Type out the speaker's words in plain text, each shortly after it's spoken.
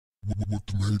What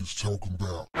the haters talking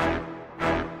about?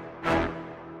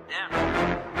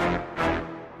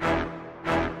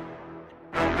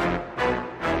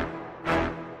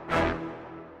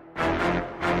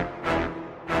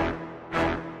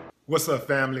 What's up,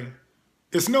 family?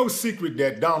 It's no secret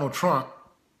that Donald Trump,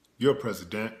 your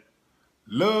president,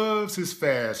 loves his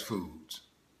fast foods.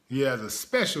 He has a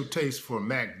special taste for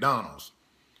McDonald's.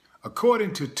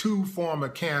 According to two former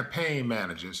campaign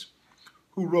managers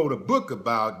who wrote a book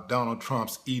about Donald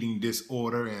Trump's eating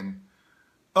disorder and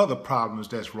other problems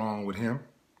that's wrong with him,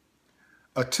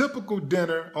 a typical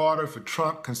dinner order for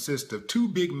Trump consists of 2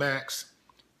 Big Macs,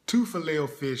 2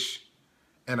 Filet-O-Fish,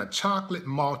 and a chocolate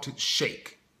malted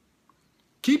shake.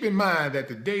 Keep in mind that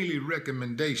the daily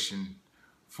recommendation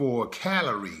for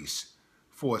calories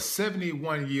for a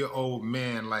 71-year-old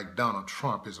man like Donald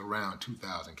Trump is around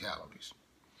 2,000 calories.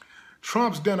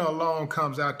 Trump's dinner alone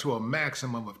comes out to a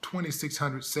maximum of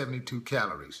 2,672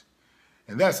 calories,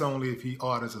 and that's only if he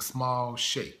orders a small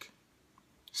shake.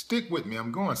 Stick with me,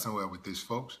 I'm going somewhere with this,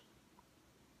 folks.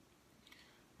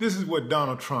 This is what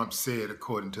Donald Trump said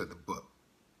according to the book.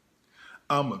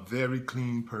 I'm a very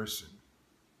clean person.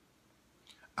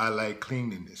 I like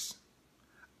cleanliness.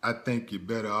 I think you're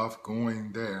better off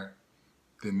going there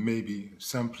than maybe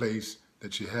someplace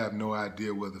that you have no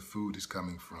idea where the food is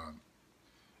coming from.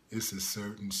 It's a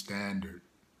certain standard.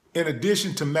 In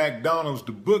addition to McDonald's,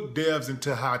 the book delves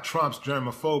into how Trump's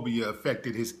germophobia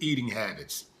affected his eating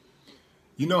habits.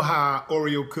 You know how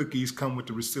Oreo cookies come with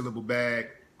the resealable bag?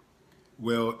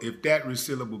 Well, if that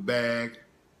resealable bag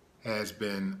has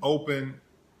been opened,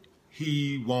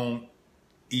 he won't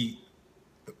eat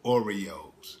the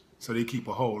Oreos. So they keep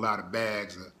a whole lot of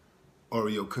bags of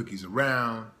Oreo cookies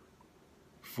around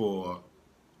for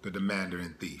the demander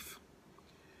and thief.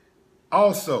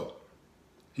 Also,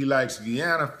 he likes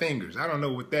Vienna fingers. I don't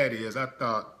know what that is. I've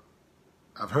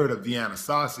heard of Vienna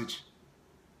sausage.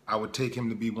 I would take him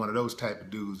to be one of those type of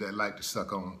dudes that like to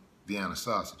suck on Vienna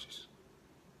sausages.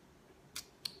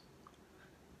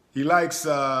 He likes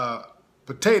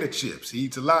potato chips. He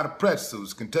eats a lot of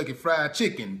pretzels, Kentucky Fried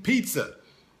Chicken, pizza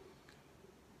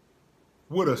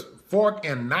with a fork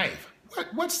and knife.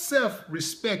 What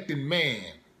self-respecting man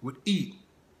would eat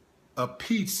a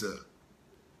pizza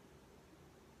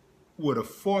with a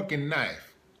fork and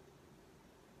knife?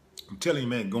 I'm telling you,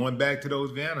 man, going back to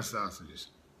those Vienna sausages.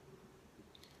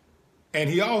 And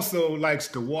he also likes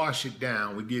to wash it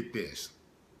down with, get this,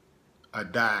 a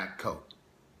Diet Coke.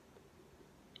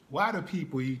 Why do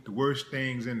people eat the worst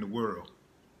things in the world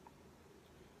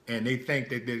and they think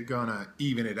that they're gonna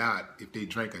even it out if they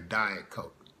drink a Diet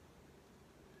Coke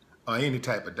or any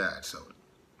type of diet soda?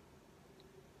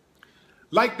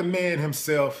 Like the man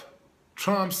himself,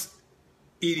 Trump's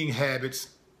eating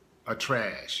habits are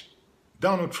trash.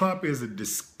 Donald Trump is a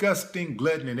disgusting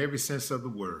glutton in every sense of the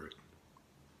word.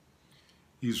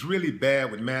 He's really bad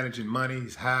with managing money.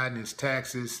 He's hiding his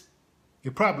taxes.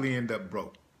 He'll probably end up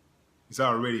broke. He's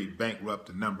already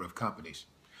bankrupted a number of companies.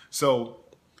 So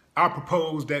I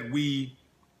propose that we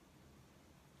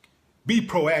be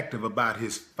proactive about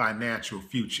his financial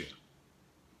future.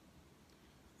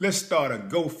 Let's start a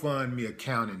GoFundMe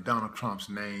account in Donald Trump's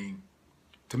name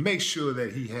to make sure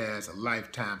that he has a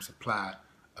lifetime supply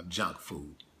of junk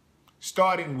food,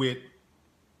 starting with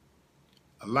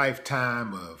a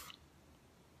lifetime of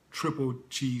triple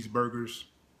cheeseburgers,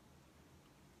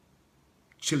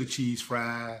 chili cheese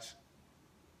fries,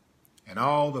 and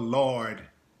all the lard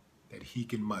that he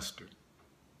can muster.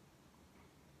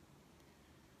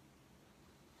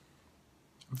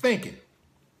 I'm thinking,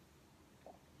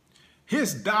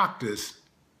 his doctors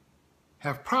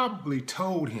have probably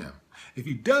told him if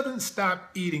he doesn't stop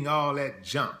eating all that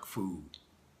junk food,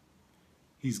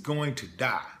 he's going to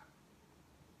die.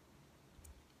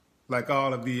 Like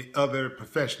all of the other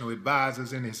professional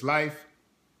advisors in his life,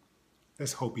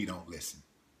 let's hope he don't listen.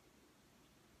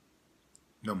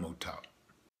 No more talk.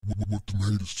 What the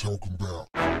haters talking about?